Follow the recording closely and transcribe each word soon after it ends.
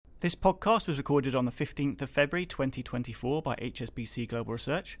This podcast was recorded on the 15th of February 2024 by HSBC Global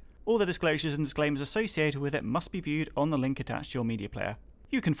Research. All the disclosures and disclaimers associated with it must be viewed on the link attached to your media player.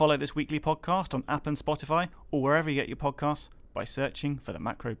 You can follow this weekly podcast on Apple and Spotify or wherever you get your podcasts by searching for the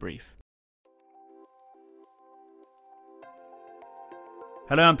Macro Brief.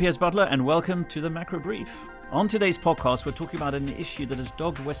 Hello, I'm Piers Butler and welcome to the Macro Brief. On today's podcast, we're talking about an issue that has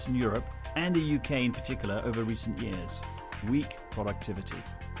dogged Western Europe and the UK in particular over recent years: weak productivity.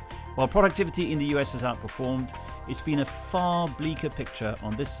 While productivity in the US has outperformed, it's been a far bleaker picture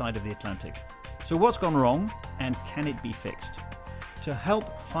on this side of the Atlantic. So what's gone wrong and can it be fixed? To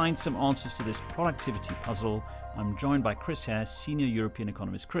help find some answers to this productivity puzzle, I'm joined by Chris Hare, Senior European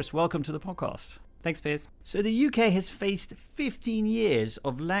Economist. Chris, welcome to the podcast. Thanks, Piers. So the UK has faced 15 years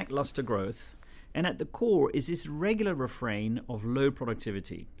of lackluster growth, and at the core is this regular refrain of low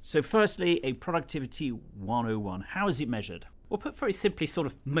productivity. So firstly, a productivity 101. How is it measured? Well, put very simply, sort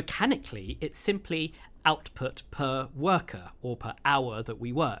of mechanically, it's simply output per worker or per hour that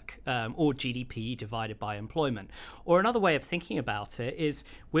we work, or GDP divided by employment. Or another way of thinking about it is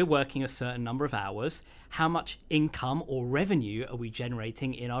we're working a certain number of hours. How much income or revenue are we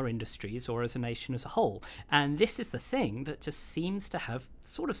generating in our industries or as a nation as a whole? And this is the thing that just seems to have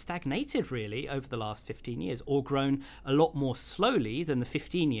sort of stagnated really over the last 15 years, or grown a lot more slowly than the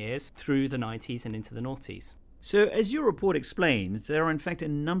 15 years through the 90s and into the noughties. So, as your report explains, there are in fact a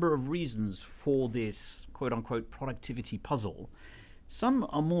number of reasons for this quote-unquote productivity puzzle. Some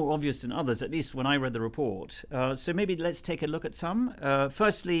are more obvious than others, at least when I read the report. So maybe let's take a look at some.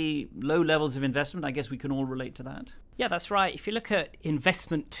 Firstly, low levels of investment. I guess we can all relate to that. Yeah, that's right. If you look at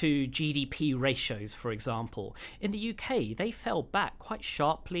investment to GDP ratios, for example, in the UK, they fell back quite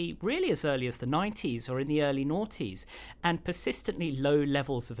sharply, really as early as the 90s or in the early noughties, and persistently low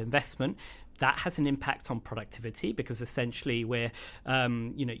levels of investment. That has an impact on productivity because essentially we're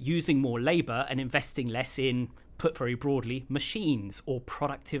using more labour and investing less in, put very broadly, machines or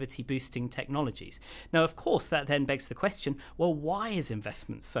productivity boosting technologies. Now, of course, that then begs the question, well, why is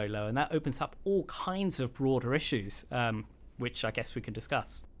investment so low? And that opens up all kinds of broader issues, which I guess we can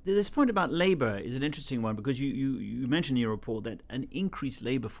discuss. This point about labour is an interesting one because you mentioned in your report that an increased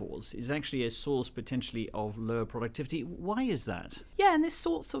labour force is actually a source potentially of lower productivity. Why is that? Yeah, and this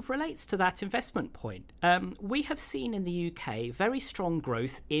sort of relates to that investment point. We have seen in the UK very strong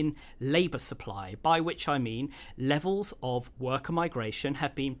growth in labour supply, by which I mean levels of worker migration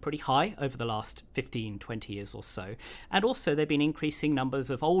have been pretty high over the last 15, 20 years or so. And also there have been increasing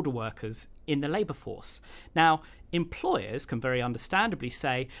numbers of older workers in the labour force. Now, employers can very understandably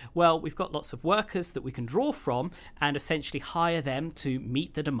say, well, we've got lots of workers that we can draw from and essentially hire them to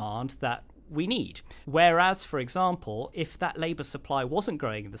meet the demand that we need. Whereas, for example, if that labour supply wasn't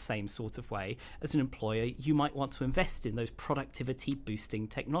growing in the same sort of way, as an employer, you might want to invest in those productivity boosting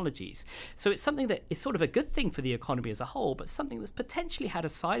technologies. So it's something that is sort of a good thing for the economy as a whole, but something that's potentially had a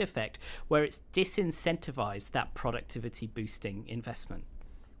side effect where it's disincentivized that productivity boosting investment.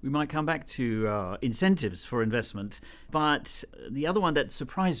 We might come back to incentives for investment, but the other one that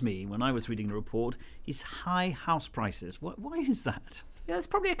surprised me when I was reading the report is high house prices. Why is that? Yeah, there's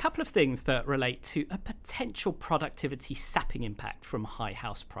probably a couple of things that relate to a potential productivity sapping impact from high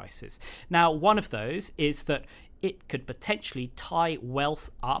house prices. Now, one of those is that it could potentially tie wealth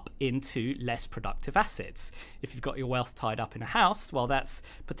up into less productive assets. If you've got your wealth tied up in a house, well, that's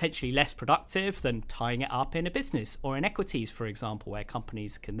potentially less productive than tying it up in a business or in equities, for example, where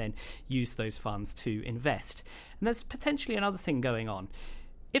companies can then use those funds to invest. And there's potentially another thing going on.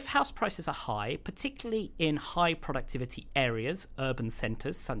 If house prices are high, particularly in high productivity areas, urban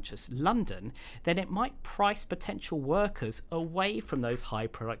centres such as London, then it might price potential workers away from those high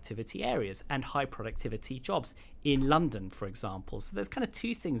productivity areas and high productivity jobs in London, for example. So there's kind of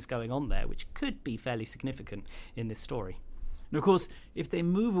two things going on there, which could be fairly significant in this story. And of course, if they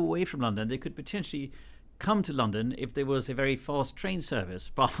move away from London, they could potentially come to London if there was a very fast train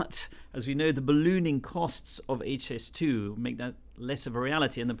service. But as we know, the ballooning costs of HS2 make that less of a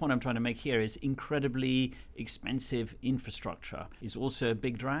reality. And the point I'm trying to make here is incredibly expensive infrastructure is also a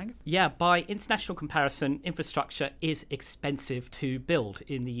big drag. Yeah, by international comparison, infrastructure is expensive to build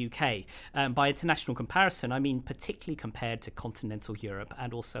in the UK. By international comparison, I mean particularly compared to continental Europe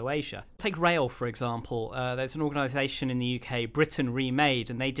and also Asia. Take rail, for example. There's an organisation in the UK, Britain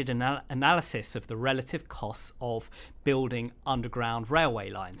Remade, and they did an analysis of the relative costs of building underground railway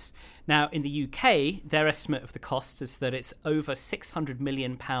lines. Now, in the UK, their estimate of the cost is that it's over £600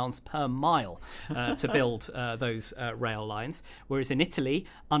 million per mile to build those rail lines, whereas in Italy,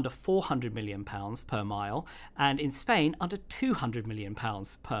 under £400 million per mile, and in Spain, under £200 million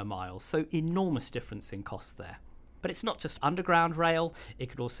per mile. So enormous difference in cost there. But it's not just underground rail, it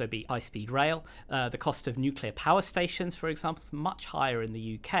could also be high-speed rail. The cost of nuclear power stations, for example, is much higher in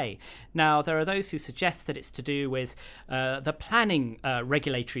the UK. Now, there are those who suggest that it's to do with the planning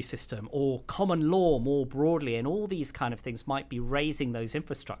regulatory system or common law more broadly, and all these kind of things might be raising those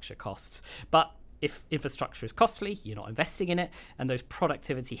infrastructure costs. But if infrastructure is costly, you're not investing in it, and those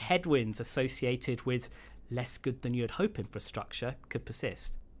productivity headwinds associated with less good than you'd hope infrastructure could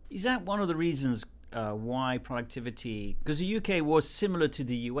persist. Is that one of the reasons why productivity, because the UK was similar to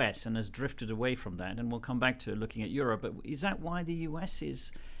the US and has drifted away from that, and we'll come back to looking at Europe, but is that why the US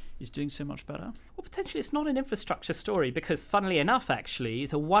is doing so much better? Well, potentially it's not an infrastructure story because, funnily enough, actually,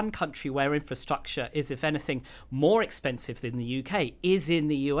 the one country where infrastructure is, if anything, more expensive than the UK is in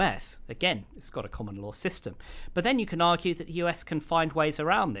the US. Again, it's got a common law system. But then you can argue that the US can find ways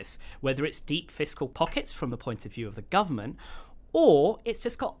around this, whether it's deep fiscal pockets from the point of view of the government, or it's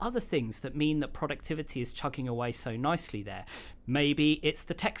just got other things that mean that productivity is chugging away so nicely there. Maybe it's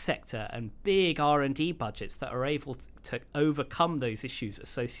the tech sector and big R&D budgets that are able to overcome those issues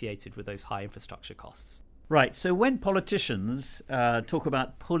associated with those high infrastructure costs. Right, so when politicians talk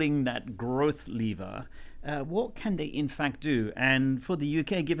about pulling that growth lever, what can they in fact do? And for the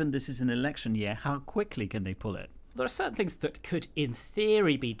UK, given this is an election year, how quickly can they pull it? There are certain things that could, in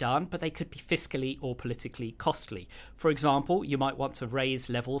theory, be done, but they could be fiscally or politically costly. For example, you might want to raise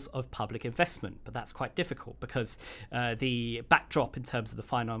levels of public investment, but that's quite difficult because the backdrop in terms of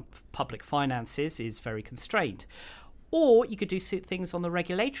the public finances is very constrained. Or you could do things on the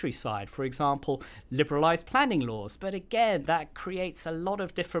regulatory side, for example, liberalise planning laws. But again, that creates a lot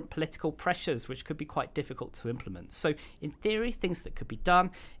of different political pressures, which could be quite difficult to implement. So in theory, things that could be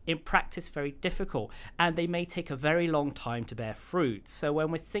done, in practice, very difficult. And they may take a very long time to bear fruit. So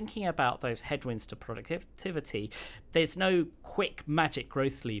when we're thinking about those headwinds to productivity, there's no quick magic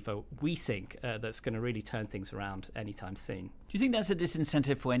growth lever, we think, that's going to really turn things around anytime soon. Do you think that's a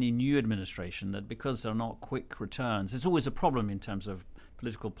disincentive for any new administration, that because there are not quick returns, it's always a problem in terms of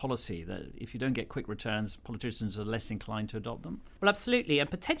political policy, that if you don't get quick returns, politicians are less inclined to adopt them? Well, absolutely. And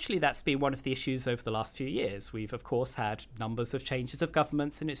potentially that's been one of the issues over the last few years. We've, of course, had numbers of changes of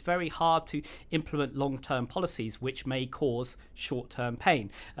governments, and it's very hard to implement long-term policies which may cause short-term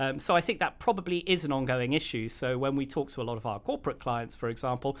pain. So I think that probably is an ongoing issue. So when we talk to a lot of our corporate clients, for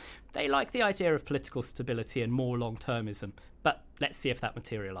example, they like the idea of political stability and more long-termism. But let's see if that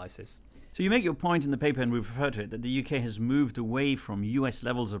materialises. So you make your point in the paper, and we've referred to it, that the UK has moved away from US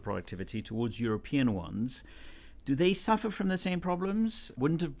levels of productivity towards European ones. Do they suffer from the same problems?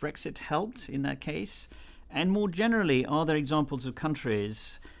 Wouldn't have Brexit helped in that case? And more generally, are there examples of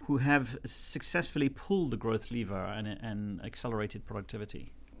countries who have successfully pulled the growth lever and accelerated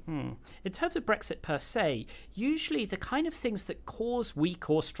productivity? In terms of Brexit per se, usually the kind of things that cause weak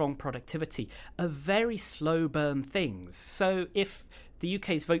or strong productivity are very slow burn things. So if the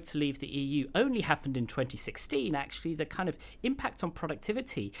UK's vote to leave the EU only happened in 2016, actually the kind of impact on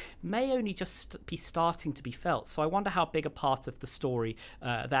productivity may only just be starting to be felt. So I wonder how big a part of the story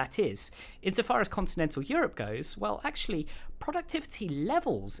that is. Insofar as continental Europe goes, well, actually, productivity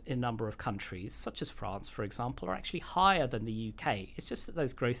levels in a number of countries, such as France, for example, are actually higher than the UK. It's just that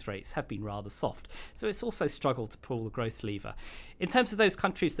those growth rates have been rather soft. So it's also struggled to pull the growth lever. In terms of those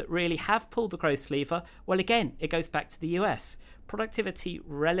countries that really have pulled the growth lever, well, again, it goes back to the US. Productivity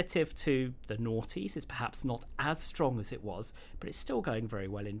relative to the noughties is perhaps not as strong as it was, but it's still going very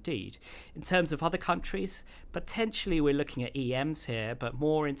well indeed. In terms of other countries, potentially we're looking at EMs here, but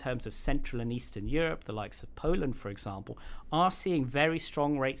more in terms of Central and Eastern Europe, the likes of Poland, for example, are seeing very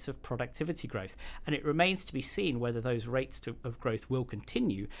strong rates of productivity growth. And it remains to be seen whether those rates of growth will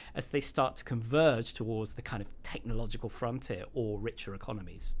continue as they start to converge towards the kind of technological frontier or richer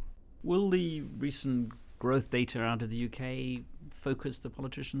economies. Will the recent growth data out of the UK focus the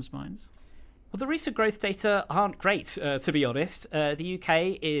politicians' minds? Well, the recent growth data aren't great, to be honest. The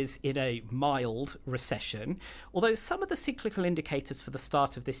UK is in a mild recession. Although some of the cyclical indicators for the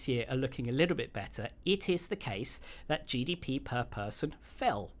start of this year are looking a little bit better, it is the case that GDP per person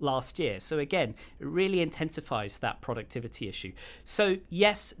fell last year. So again, it really intensifies that productivity issue. So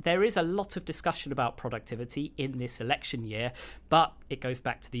yes, there is a lot of discussion about productivity in this election year, but it goes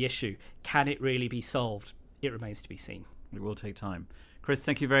back to the issue. Can it really be solved? It remains to be seen. It will take time. Chris,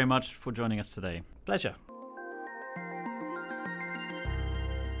 thank you very much for joining us today. Pleasure.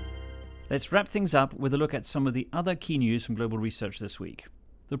 Let's wrap things up with a look at some of the other key news from global research this week.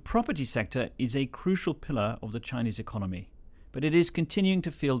 The property sector is a crucial pillar of the Chinese economy, but it is continuing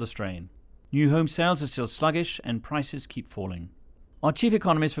to feel the strain. New home sales are still sluggish and prices keep falling. Our chief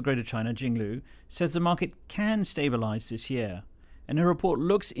economist for Greater China, Jing Liu, says the market can stabilise this year, and her report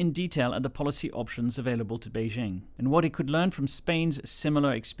looks in detail at the policy options available to Beijing and what it could learn from Spain's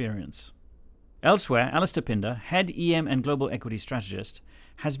similar experience. Elsewhere, Alistair Pinder, head EM and global equity strategist,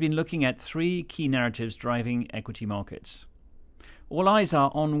 has been looking at 3 key narratives driving equity markets. All eyes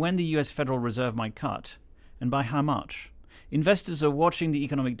are on when the US Federal Reserve might cut, and by how much. Investors are watching the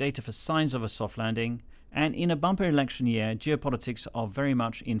economic data for signs of a soft landing, and in a bumper election year, geopolitics are very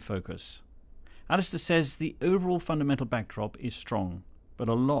much in focus. Alistair says the overall fundamental backdrop is strong, but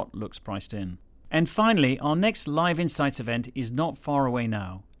a lot looks priced in. And finally, our next Live Insights event is not far away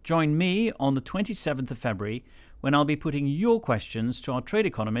now. Join me on the 27th of February when I'll be putting your questions to our trade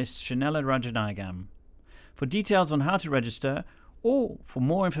economist, Shanella Rajanayagam. For details on how to register, or for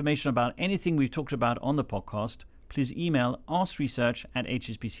more information about anything we've talked about on the podcast, please email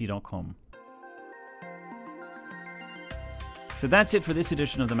askresearch@hsbc.com. So that's it for this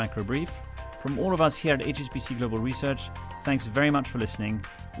edition of the Macro Brief. From all of us here at HSBC Global Research, thanks very much for listening.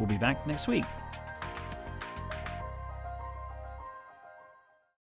 We'll be back next week.